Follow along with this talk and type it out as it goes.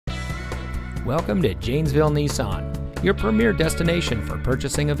Welcome to Janesville Nissan, your premier destination for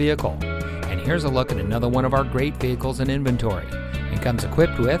purchasing a vehicle. And here's a look at another one of our great vehicles in inventory. It comes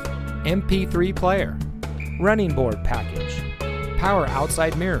equipped with MP3 player, running board package, power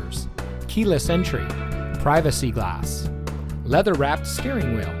outside mirrors, keyless entry, privacy glass, leather-wrapped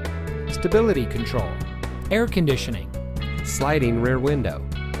steering wheel, stability control, air conditioning, sliding rear window,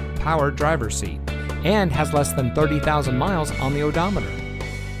 power driver's seat, and has less than 30,000 miles on the odometer.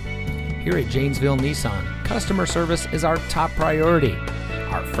 Here at Janesville Nissan, customer service is our top priority.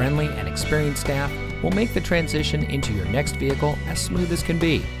 Our friendly and experienced staff will make the transition into your next vehicle as smooth as can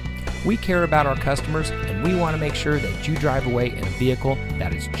be. We care about our customers, and we want to make sure that you drive away in a vehicle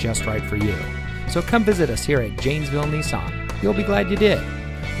that is just right for you. So come visit us here at Janesville Nissan. You'll be glad you did.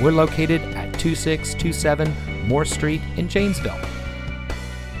 We're located at 2627 Morse Street in Janesville.